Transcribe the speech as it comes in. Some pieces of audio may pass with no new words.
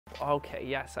Okay,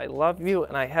 yes, I love you,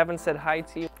 and I haven't said hi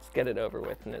to you. Just get it over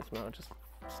with, Nismo. Just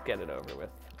get it over with.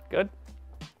 Good?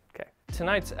 Okay.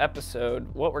 Tonight's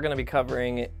episode, what we're going to be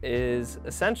covering is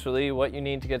essentially what you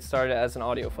need to get started as an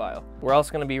audiophile. We're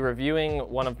also going to be reviewing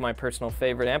one of my personal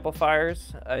favorite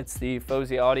amplifiers. It's the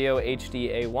Fosi Audio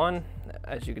HD-A1.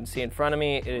 As you can see in front of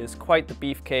me, it is quite the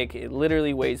beefcake. It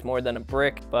literally weighs more than a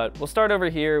brick, but we'll start over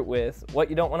here with what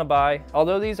you don't want to buy.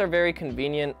 Although these are very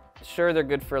convenient, sure, they're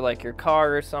good for like your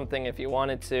car or something if you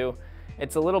wanted to.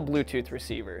 It's a little Bluetooth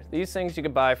receiver. These things you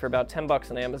could buy for about 10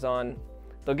 bucks on Amazon.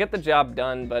 They'll get the job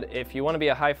done, but if you want to be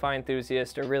a hi-fi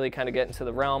enthusiast or really kind of get into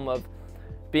the realm of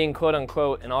being quote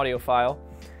unquote an audiophile,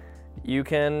 you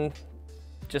can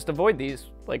just avoid these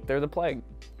like they're the plague,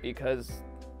 because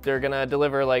they're gonna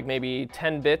deliver like maybe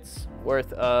 10 bits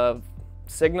worth of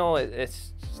signal.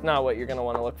 It's just not what you're gonna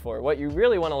wanna look for. What you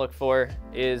really wanna look for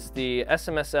is the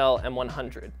SMSL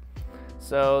M100.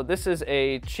 So this is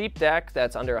a cheap DAC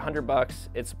that's under 100 bucks.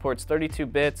 It supports 32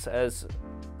 bits as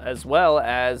well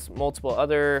as multiple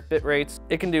other bit rates.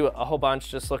 It can do a whole bunch,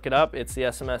 just look it up. It's the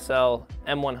SMSL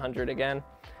M100 again.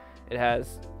 It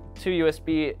has 2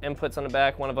 USB inputs on the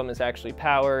back. One of them is actually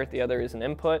power, the other is an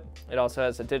input. It also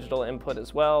has a digital input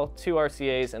as well, 2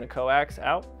 RCAs and a coax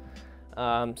out.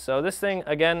 So this thing,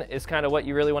 again, is kind of what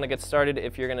you really want to get started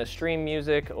if you're going to stream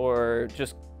music or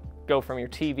just go from your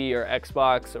TV or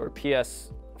Xbox or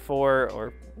PS4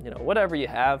 or whatever you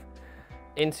have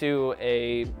into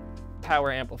a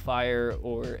power amplifier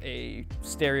or a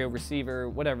stereo receiver,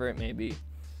 whatever it may be.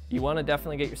 You want to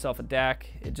definitely get yourself a DAC.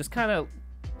 It just kind of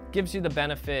gives you the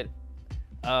benefit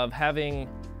of having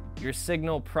your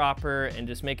signal proper and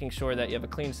just making sure that you have a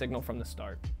clean signal from the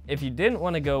start. If you didn't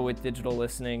want to go with digital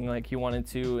listening, like you wanted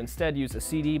to instead use a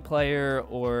CD player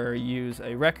or use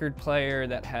a record player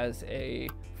that has a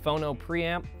phono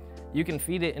preamp, you can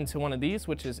feed it into one of these,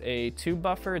 which is a tube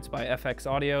buffer. It's by FX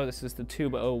Audio. This is the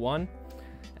Tube 01.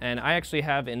 And I actually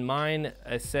have in mine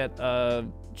a set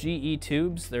of GE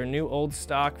tubes. They're new old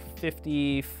stock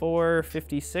 54,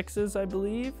 56s, I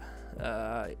believe.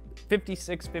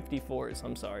 56, 54s,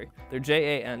 I'm sorry. They're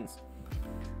JANs.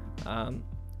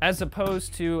 As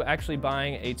opposed to actually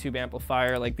buying a tube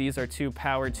amplifier, like these are 2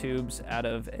 power tubes out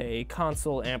of a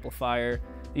console amplifier.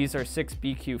 These are 6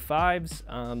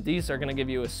 BQ5s. These are gonna give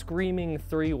you a screaming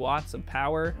 3 watts of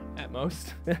power at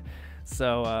most.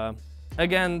 So,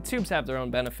 again, tubes have their own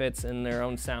benefits and their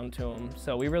own sound to them,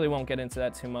 so we really won't get into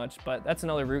that too much, but that's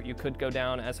another route you could go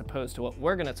down as opposed to what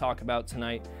we're going to talk about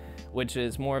tonight, which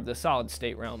is more of the solid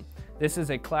state realm. This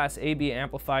is a Class AB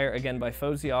amplifier, again by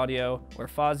Fosi Audio, or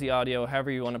Fosi Audio,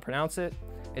 however you want to pronounce it.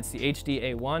 It's the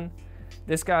HD-A1.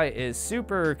 This guy is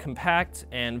super compact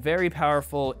and very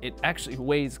powerful. It actually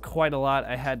weighs quite a lot.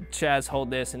 I had Chaz hold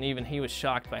this and even he was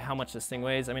shocked by how much this thing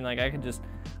weighs. I mean, like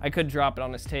I could drop it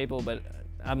on this table, but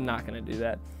I'm not going to do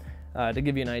that. To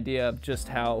give you an idea of just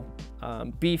how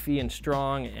beefy and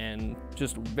strong and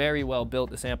just very well built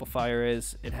this amplifier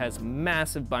is, it has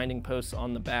massive binding posts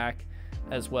on the back,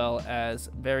 as well as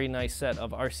very nice set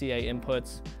of RCA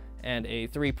inputs and a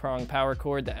 3-prong power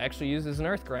cord that actually uses an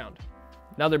earth ground.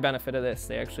 Another benefit of this,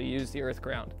 they actually use the earth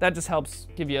ground. That just helps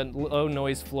give you a low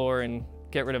noise floor and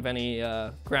get rid of any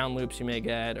ground loops you may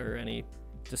get or any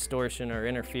distortion or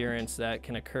interference that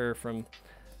can occur from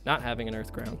not having an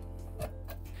earth ground.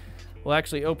 We'll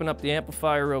actually open up the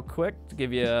amplifier real quick to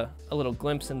give you a little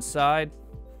glimpse inside.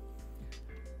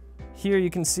 Here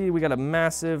you can see we got a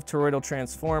massive toroidal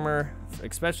transformer,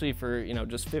 especially for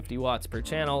just 50 watts per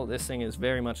channel. This thing is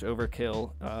very much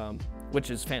overkill,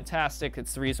 which is fantastic.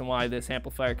 It's the reason why this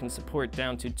amplifier can support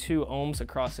down to 2 ohms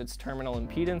across its terminal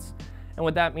impedance. And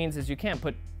what that means is you can't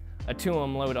put a 2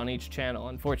 ohm load on each channel,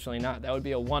 unfortunately not. That would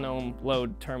be a 1 ohm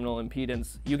load terminal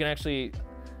impedance. You can actually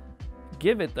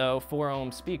give it though 4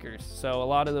 ohm speakers. So a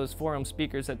lot of those 4 ohm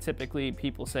speakers that typically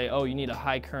people say, oh, you need a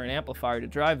high current amplifier to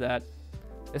drive that,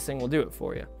 this thing will do it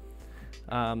for you.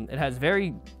 It has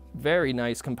very, very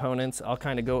nice components. I'll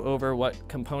kind of go over what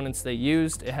components they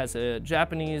used. It has a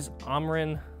Japanese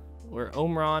Omron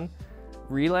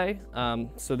relay.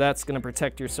 So that's going to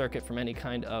protect your circuit from any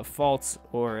kind of faults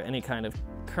or any kind of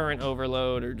current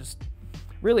overload or just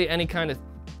really any kind of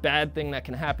bad thing that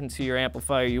can happen to your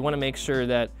amplifier. You want to make sure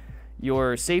that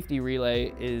your safety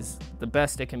relay is the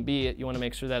best it can be. You want to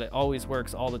make sure that it always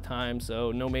works all the time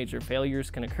so no major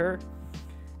failures can occur.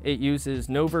 It uses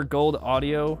Nover Gold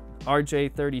Audio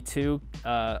RJ32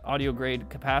 audio grade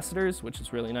capacitors, which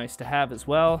is really nice to have as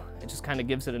well. It just kind of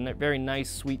gives it a very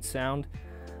nice, sweet sound.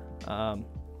 Now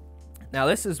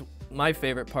this is my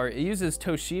favorite part. It uses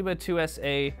Toshiba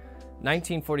 2SA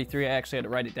 1943. I actually had to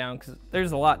write it down because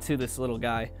there's a lot to this little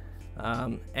guy.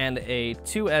 and a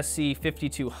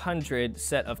 2SC5200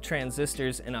 set of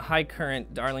transistors in a high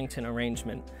current Darlington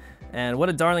arrangement. And what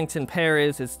a Darlington pair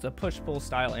is, it's a push-pull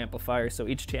style amplifier, so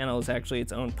each channel is actually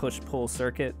its own push-pull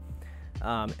circuit.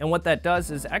 And what that does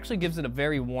is actually gives it a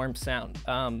very warm sound.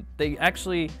 They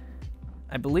actually,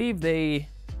 I believe they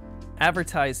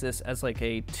advertise this as like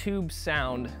a tube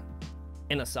sound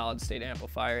in a solid state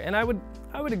amplifier. And I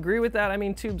would agree with that. I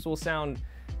mean, tubes will sound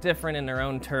different in their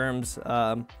own terms,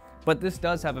 but this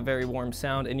does have a very warm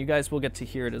sound, and you guys will get to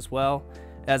hear it as well.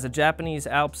 As a Japanese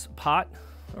Alps pot,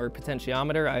 or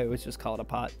potentiometer, I always just call it a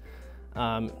pot.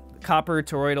 Copper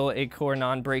toroidal 8-core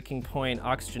non-breaking point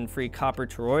oxygen-free copper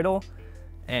toroidal,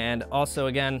 and also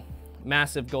again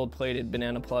massive gold-plated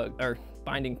banana plug or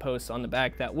binding posts on the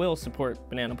back that will support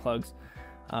banana plugs,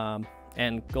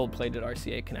 and gold-plated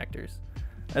RCA connectors.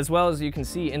 As well as you can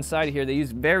see inside of here, they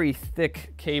use very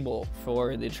thick cable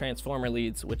for the transformer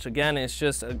leads, which again is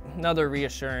just another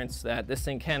reassurance that this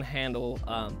thing can handle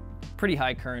pretty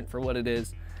high current for what it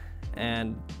is.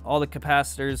 And all the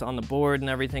capacitors on the board and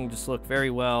everything just look very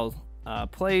well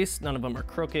placed. None of them are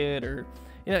crooked, or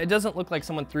it doesn't look like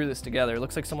someone threw this together. It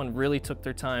looks like someone really took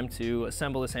their time to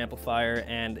assemble this amplifier,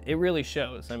 and it really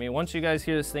shows. I mean, once you guys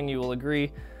hear this thing, you will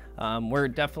agree. We're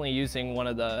definitely using one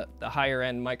of the higher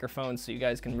end microphones, so you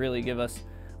guys can really give us,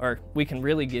 or we can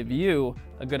really give you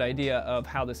a good idea of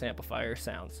how this amplifier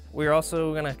sounds. We're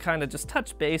also gonna kind of just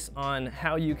touch base on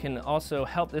how you can also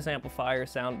help this amplifier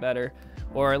sound better,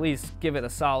 or at least give it a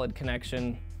solid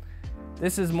connection.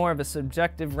 This is more of a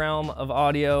subjective realm of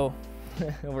audio.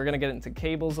 We're gonna get into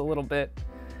cables a little bit.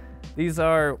 These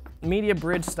are media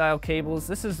bridge style cables.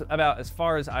 This is about as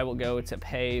far as I will go to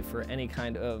pay for any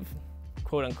kind of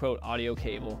quote-unquote audio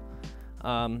cable.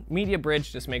 Media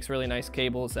Bridge just makes really nice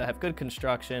cables that have good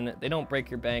construction. They don't break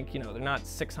your bank. They're not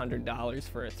 $600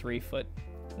 for a 3-foot,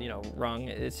 rung.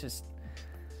 It's just,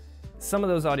 some of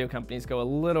those audio companies go a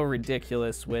little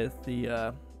ridiculous with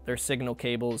their signal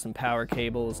cables and power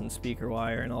cables and speaker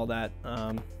wire and all that.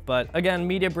 But again,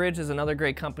 Media Bridge is another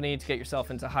great company to get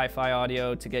yourself into hi-fi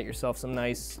audio, to get yourself some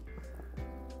nice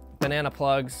banana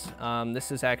plugs.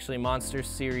 This is actually Monster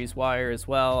Series wire as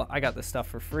well. I got this stuff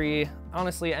for free.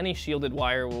 Honestly, any shielded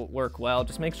wire will work well.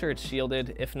 Just make sure it's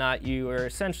shielded. If not, you are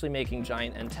essentially making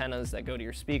giant antennas that go to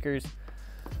your speakers,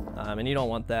 and you don't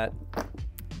want that.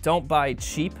 Don't buy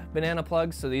cheap banana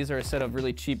plugs. So these are a set of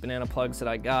really cheap banana plugs that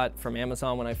I got from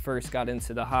Amazon when I first got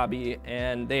into the hobby,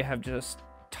 and they have just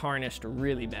tarnished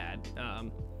really bad.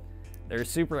 They're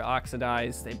super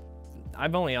oxidized.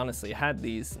 I've only honestly had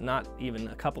these not even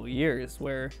a couple of years,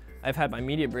 where I've had my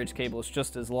Media Bridge cables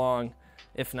just as long,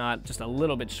 if not just a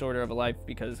little bit shorter of a life,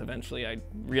 because eventually I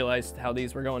realized how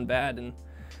these were going bad and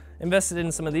invested in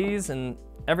some of these, and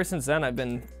ever since then I've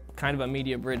been kind of a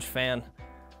Media Bridge fan.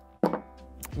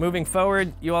 Moving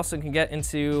forward, you also can get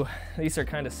into, these are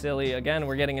kind of silly. Again,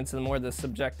 we're getting into more the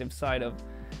subjective side of,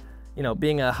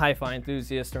 being a hi-fi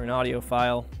enthusiast or an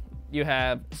audiophile. You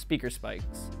have speaker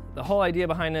spikes. The whole idea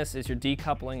behind this is you're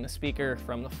decoupling the speaker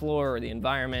from the floor or the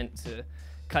environment to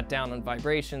cut down on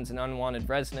vibrations and unwanted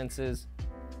resonances.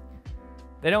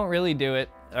 They don't really do it,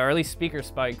 or at least speaker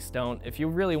spikes don't. If you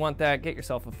really want that, get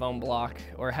yourself a foam block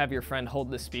or have your friend hold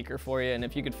the speaker for you, and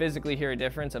if you could physically hear a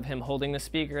difference of him holding the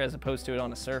speaker as opposed to it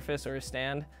on a surface or a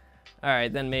stand, all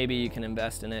right, then maybe you can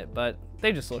invest in it, but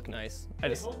they just look nice.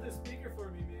 Hold the speaker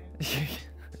for me, man.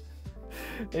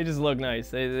 They just look nice.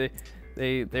 They're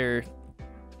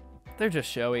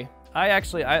just showy.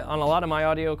 On a lot of my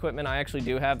audio equipment, I actually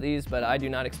do have these, but I do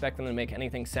not expect them to make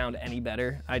anything sound any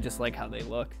better. I just like how they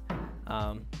look.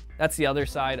 That's the other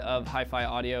side of hi-fi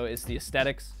audio, is the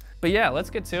aesthetics. But yeah,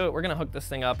 let's get to it. We're gonna hook this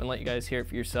thing up and let you guys hear it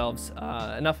for yourselves.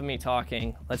 Enough of me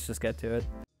talking, let's just get to it.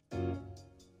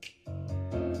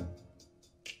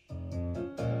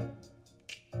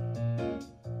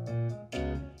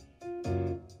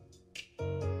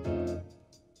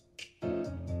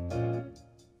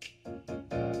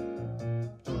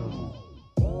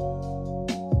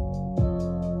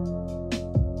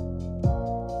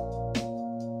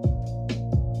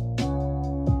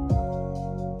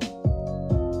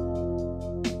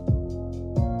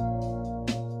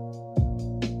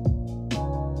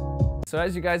 So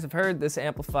as you guys have heard, this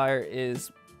amplifier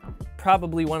is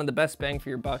probably one of the best bang for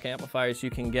your buck amplifiers you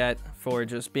can get for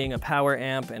just being a power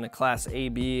amp and a Class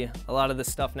AB. A lot of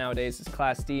this stuff nowadays is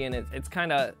Class D, and it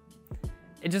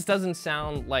just doesn't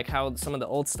sound like how some of the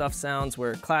old stuff sounds,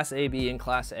 where Class AB and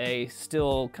Class A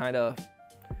still kind of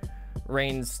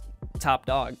reigns top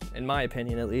dog, in my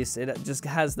opinion at least. It just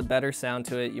has the better sound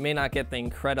to it. You may not get the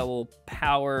incredible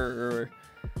power or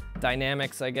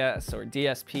dynamics, I guess, or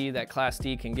DSP that Class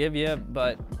D can give you,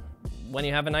 but when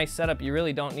you have a nice setup, you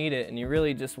really don't need it, and you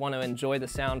really just want to enjoy the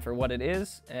sound for what it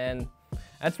is. And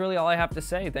that's really all I have to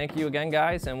say. Thank you again,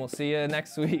 guys, and we'll see you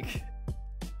next week.